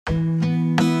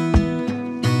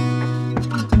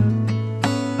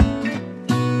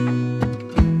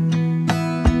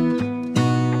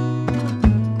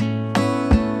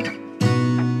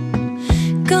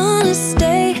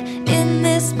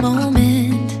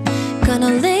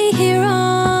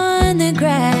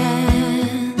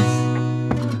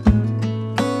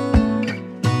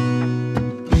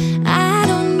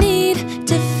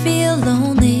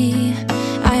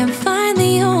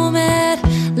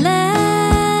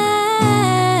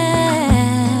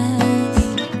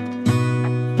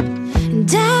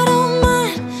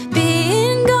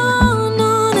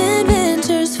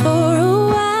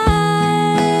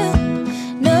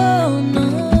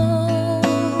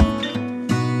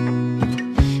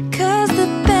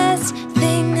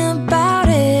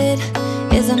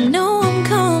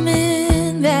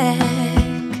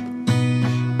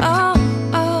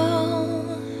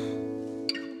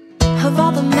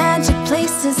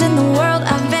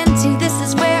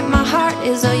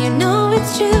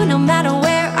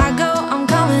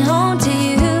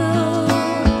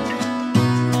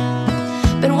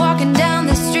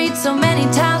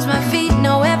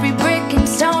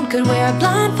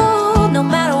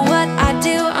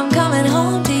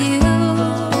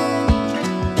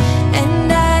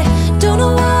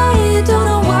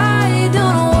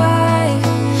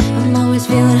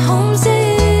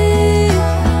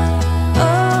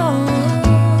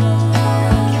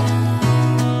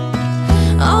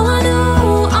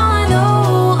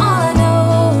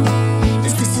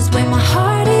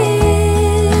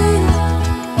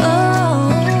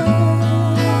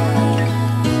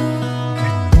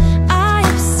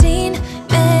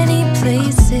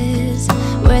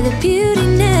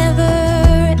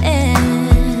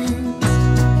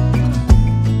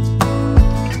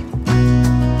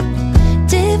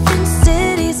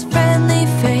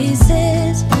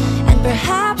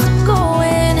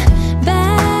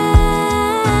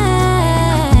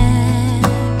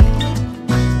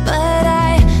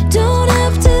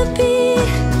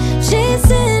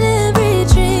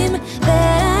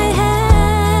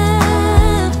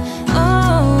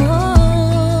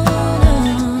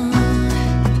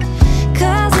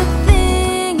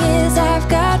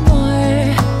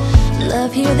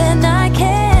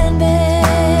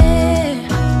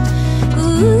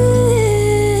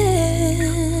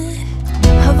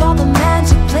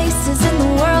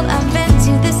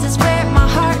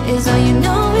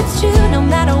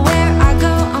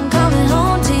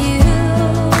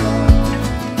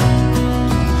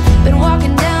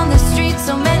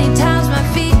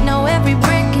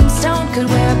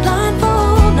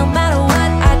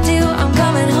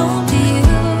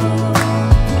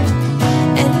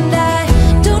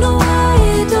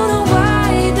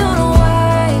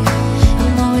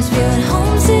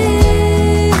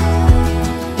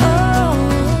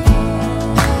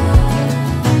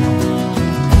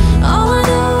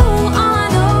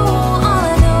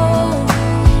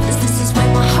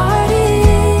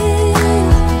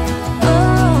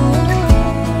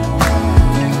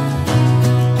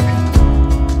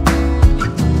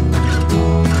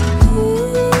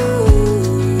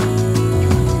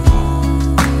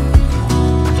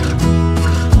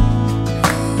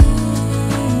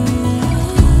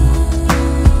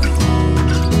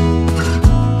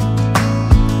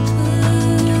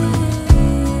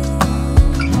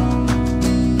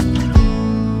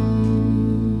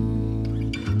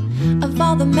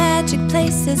magic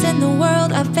places in the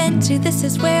world I've been to, this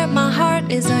is where my heart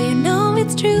is. Oh, you know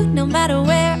it's true, no matter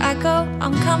where I go,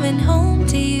 I'm coming home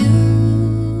to you.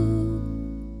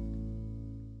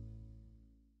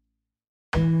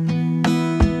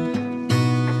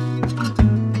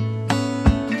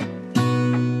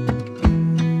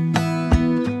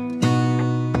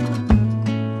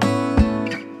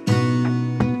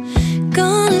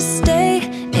 Gonna stay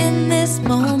in this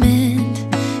moment,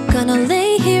 gonna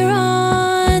lay here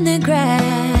on the grass.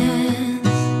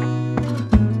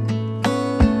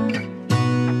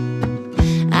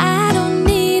 I don't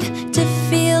need to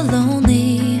feel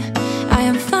lonely, I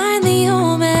am finally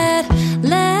home at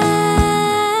last.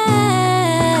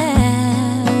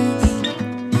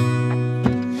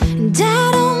 And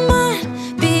I don't mind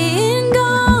being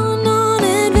gone on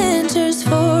adventures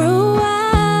for a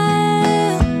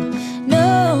while.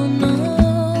 No, no.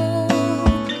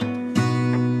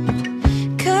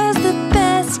 'Cause the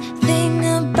best thing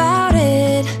about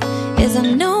it is I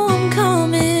know I'm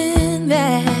coming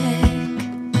back.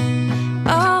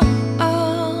 Oh,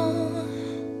 oh.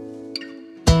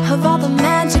 Of all the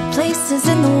magic places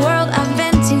in the world I've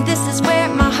been to, this is where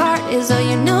my heart is. Oh,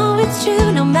 you know it's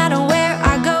true, no matter where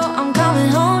I go, I'm coming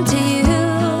home to you.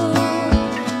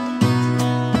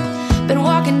 Been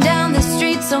walking down the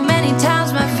street so many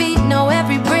times, my feet know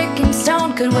every brick and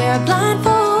stone. Could wear a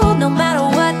blindfold, no matter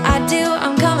what I do,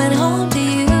 I'm coming home to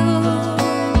you.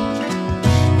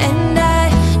 And I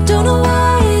don't know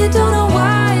why, don't know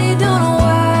why, don't know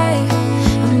why,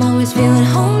 I'm always feeling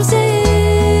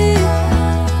homesick.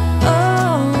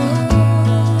 Oh,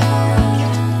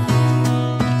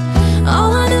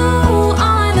 all I know,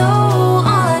 all I know,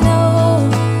 all I know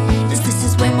is this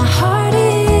is where my heart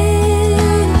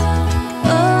is.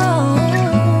 Oh,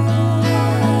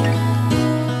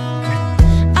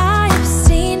 I have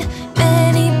seen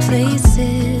many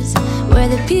places where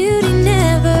the beauty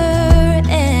never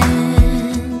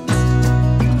ends.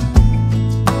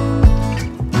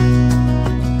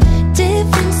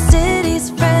 Different cities,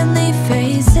 friendly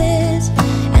faces,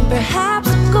 and perhaps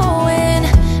I'm going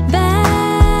back.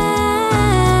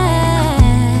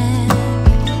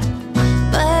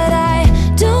 But I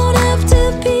don't have to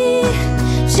be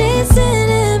chasing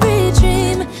every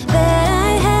dream that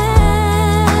I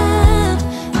have.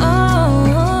 Oh,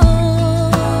 no.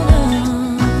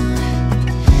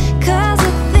 'Cause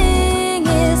the thing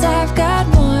is, I've got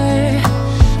more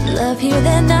love here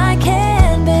than I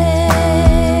can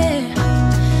bear.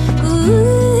 Ooh.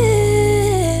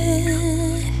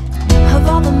 Of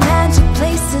all the magic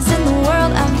places in the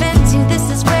world I've been to, this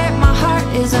is where my heart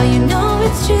is. Oh, you know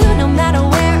it's true, no matter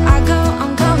where I go,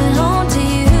 I'm coming home to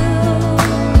you.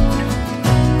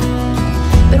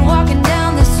 Been walking down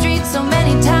the street so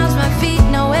many times, my feet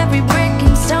know every brick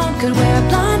and stone. Could wear a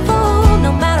blindfold,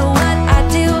 no matter what I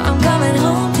do, I'm coming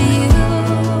home to you.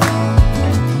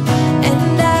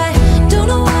 And I don't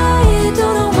know why,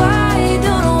 don't know why,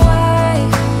 don't know why,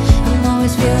 I'm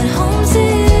always feeling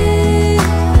homesick.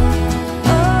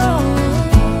 Oh,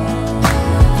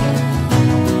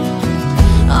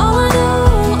 all I know,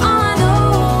 all I know,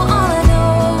 all I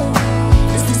know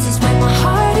is this is where my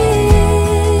heart is.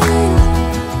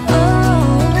 Oh,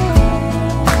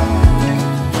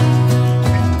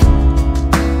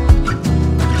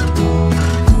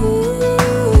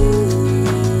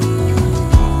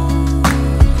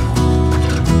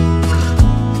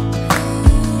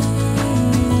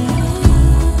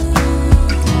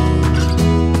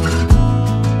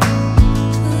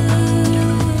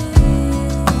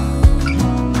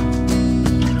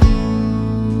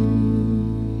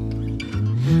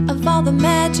 of all the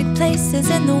magic places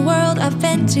in the world I've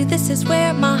been to, this is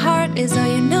where my heart is. Oh,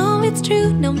 you know it's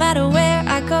true, no matter where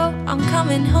I go, I'm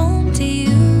coming home to you.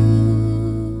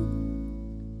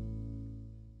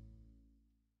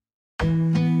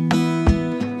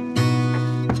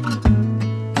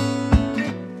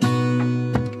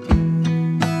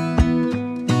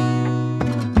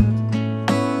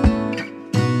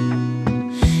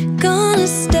 Gonna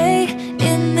stay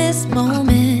in this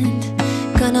moment,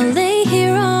 gonna lay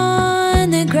here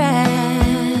on the grass.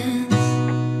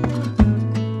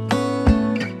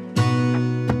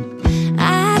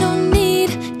 I don't need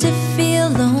to feel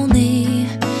lonely,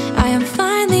 I am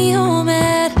finally home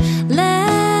at last.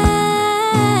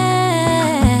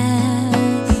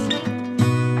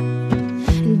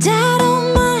 And I don't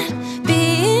mind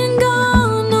being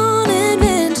gone on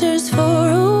adventures for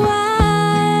a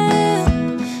while.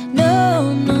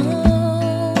 No, no.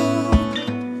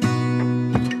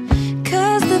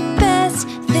 'Cause the best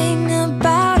thing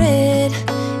about it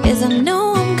is I know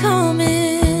I'm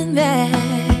coming back.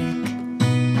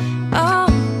 Oh,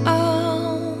 oh.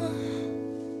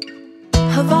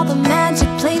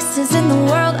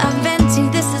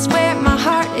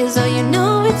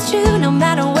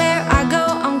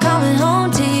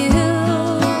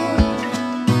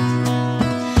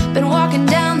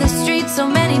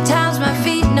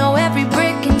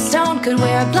 could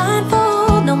wear a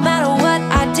blindfold. No matter what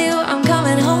I do, I'm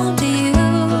coming home to you.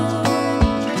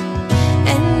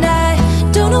 And I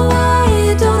don't know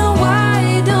why, don't know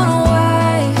why, don't know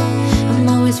why I'm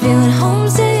always feeling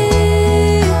homesick.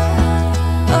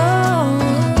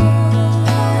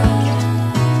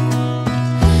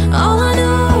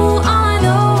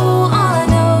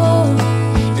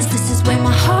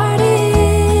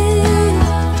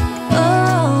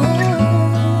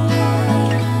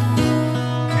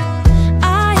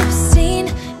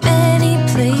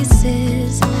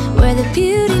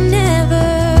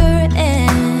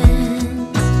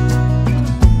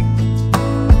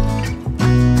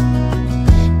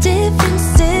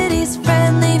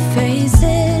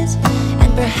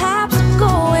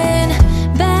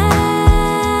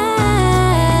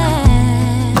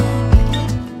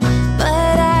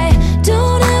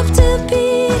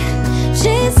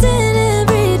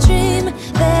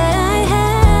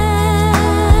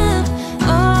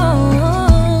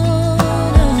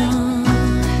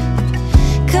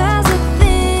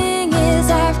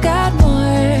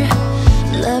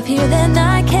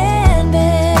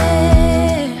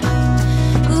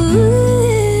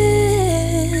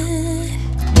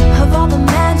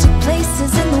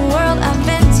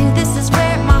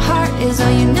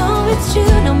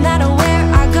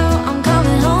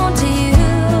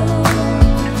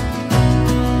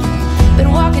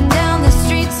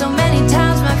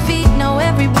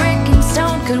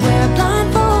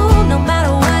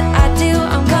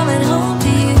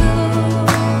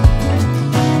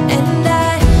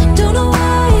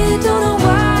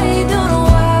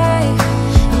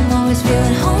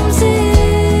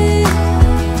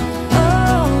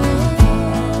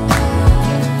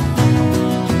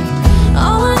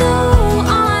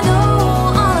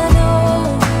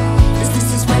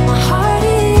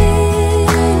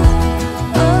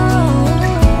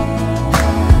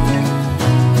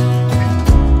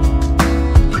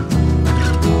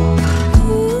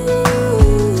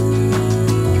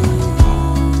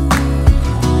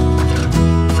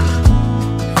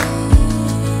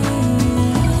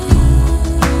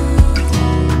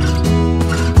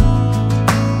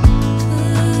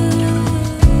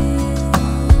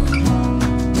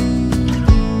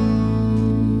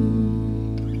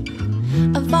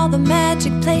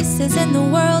 In the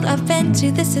world I've been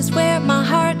to, this is where my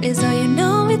heart is. Oh, you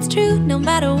know it's true. No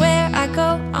matter where I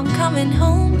go, I'm coming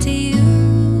home to you.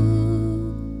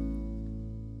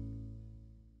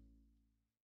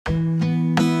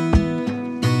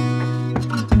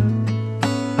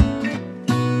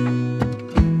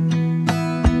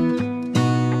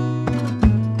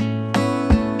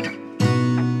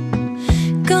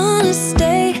 Gonna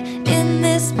stay in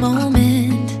this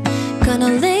moment.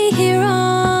 Gonna lay here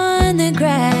on the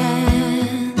grass.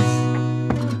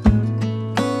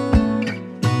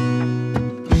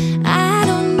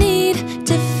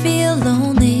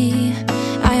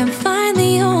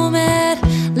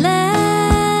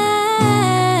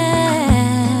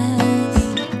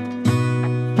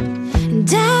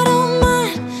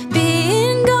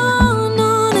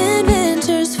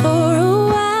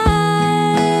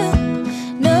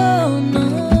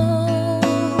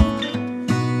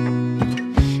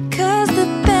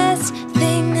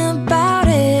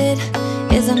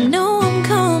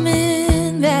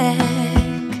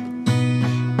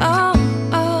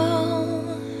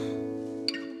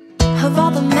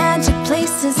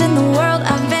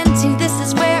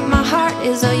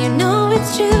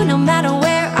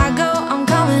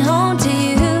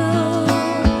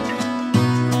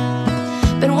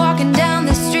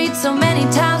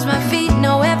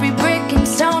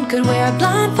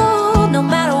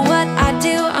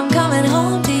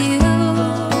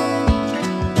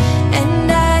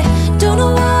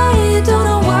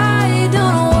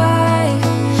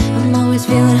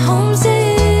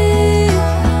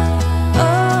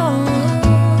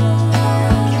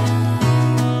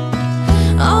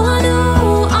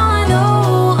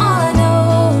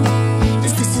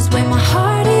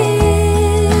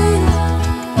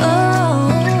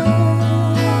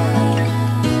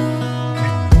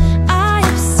 I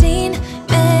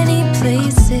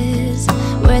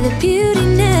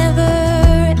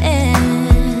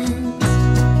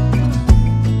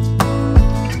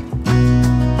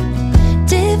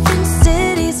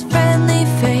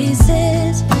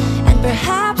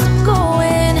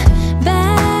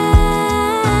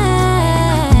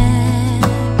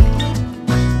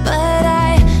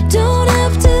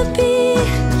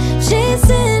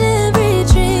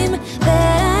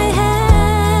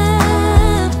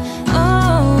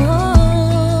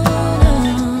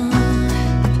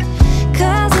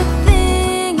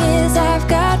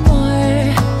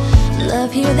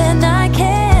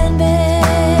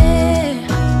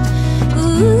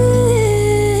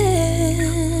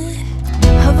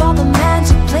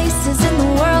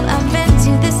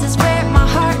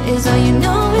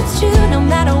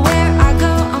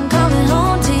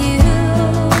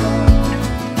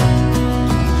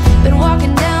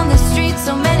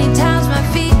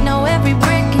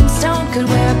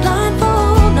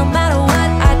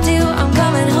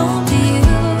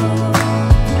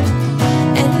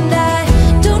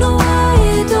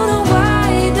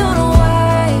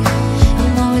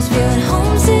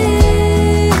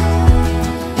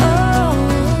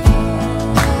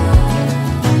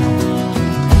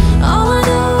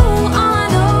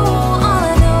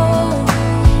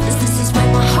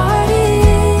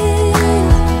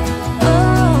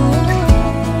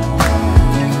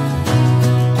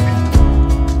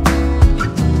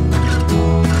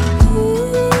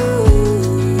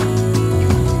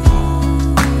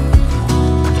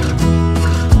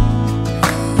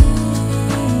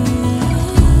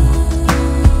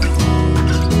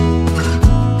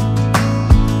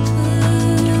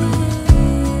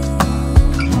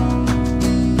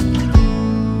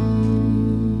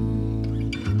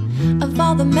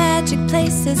magic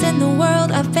places in the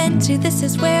world I've been to. This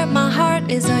is where my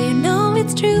heart is. Oh, you know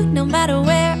it's true. No matter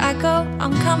where I go,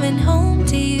 I'm coming home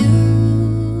to you.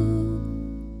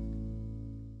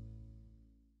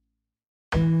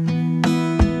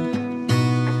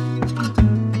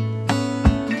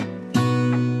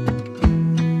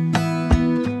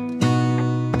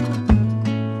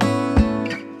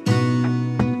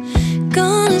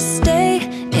 Gonna stay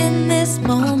in this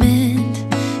moment.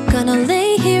 Gonna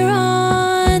lay here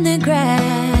on the grass.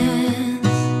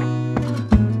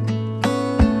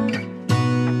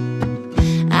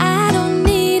 I don't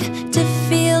need to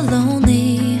feel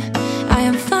lonely. I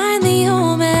am finally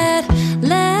home at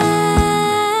last.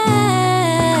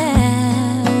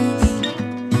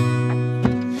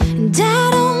 And I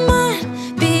don't mind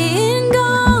being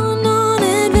gone on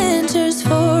adventures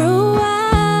for a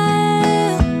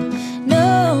while.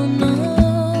 No, no.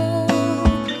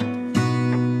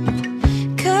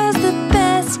 'Cause the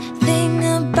best thing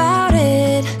about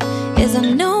it is I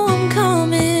know I'm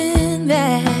coming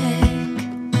back.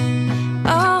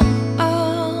 Oh,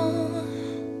 oh.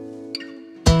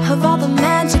 Of all the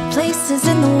magic places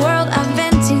in the world I've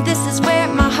been to, this is where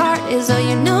my heart is. Oh,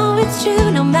 you know it's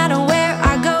true. No matter where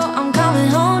I go, I'm coming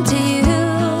home to you.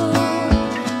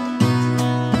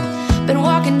 Been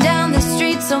walking down the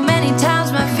street so many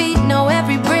times, my feet know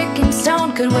every brick and stone.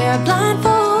 Could wear a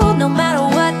blindfold. No matter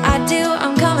what I do,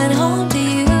 I'm coming home to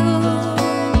you.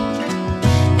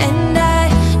 And I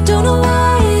don't know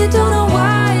why, don't know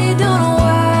why, don't know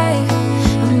why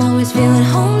I'm always feeling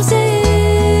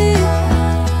homesick.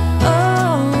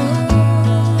 Oh,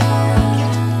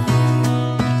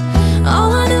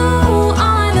 all I know,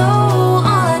 all I know,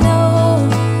 all I know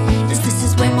is this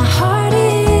is where my heart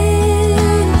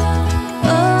is.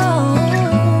 Oh,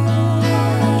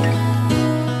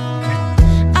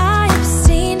 I have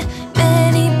seen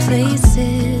many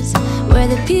places where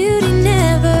the beauty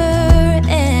never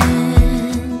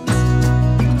ends.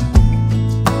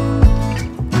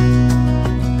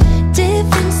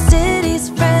 Different cities,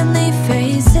 friendly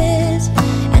faces,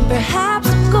 and perhaps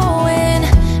I'm going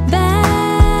back.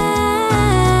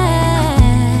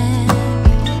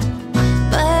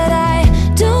 But I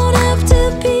don't have to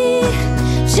be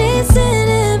chasing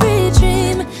every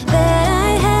dream that I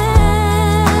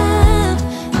have.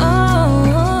 Oh,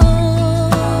 no.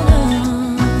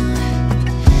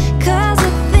 'Cause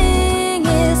the thing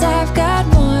is, I've got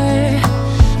more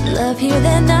love here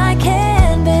than I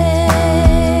can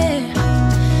bear.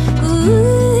 Ooh.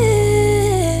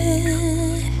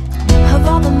 Of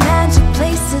all the magic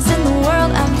places in the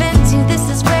world I've been to, this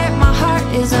is where my heart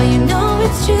is. Oh, you know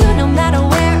it's true. No matter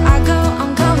where I go,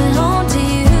 I'm coming home to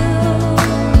you.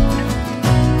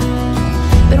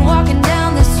 Been walking down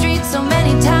the street so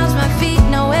many times, my feet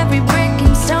know every brick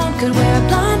and stone. Could wear a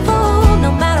blindfold.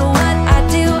 No matter what I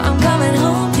do, I'm coming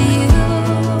home to you.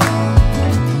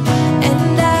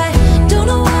 And I don't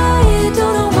know why,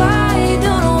 don't know why,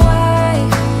 don't know why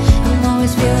I'm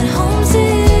always feeling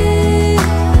homesick.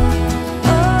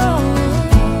 Oh,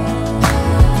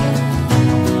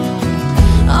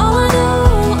 all I know,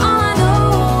 all I know,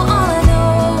 all I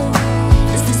know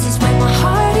is this is where my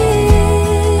heart is.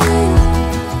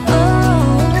 Oh,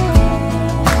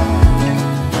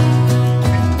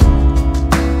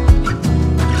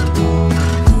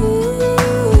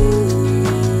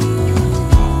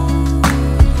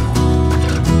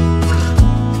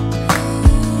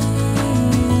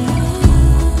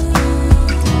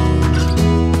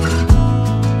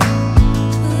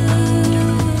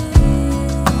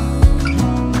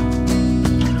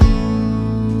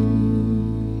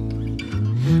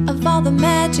 of all the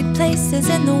magic places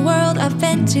in the world I've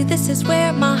been to, this is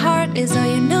where my heart is. Oh,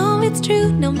 you know it's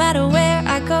true. No matter where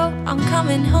I go, I'm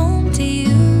coming home to you.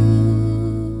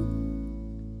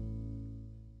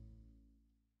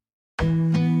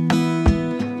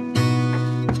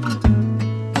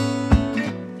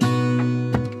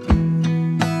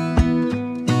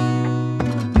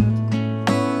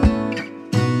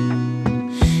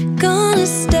 Gonna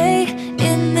stay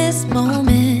in this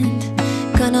moment.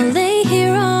 Gonna lay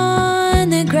here on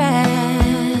the grass.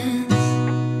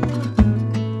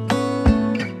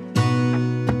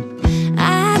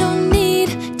 I don't need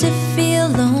to feel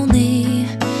lonely.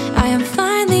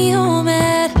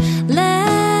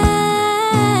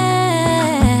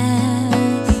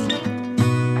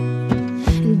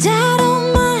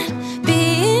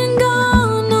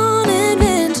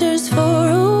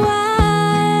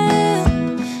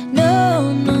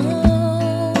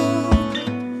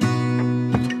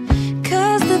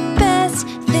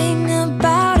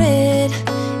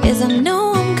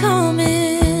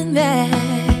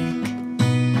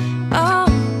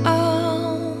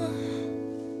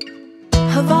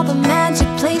 Of all the magic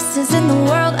places in the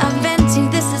world I've been to,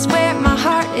 this is where my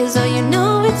heart is. Oh, you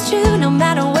know it's true.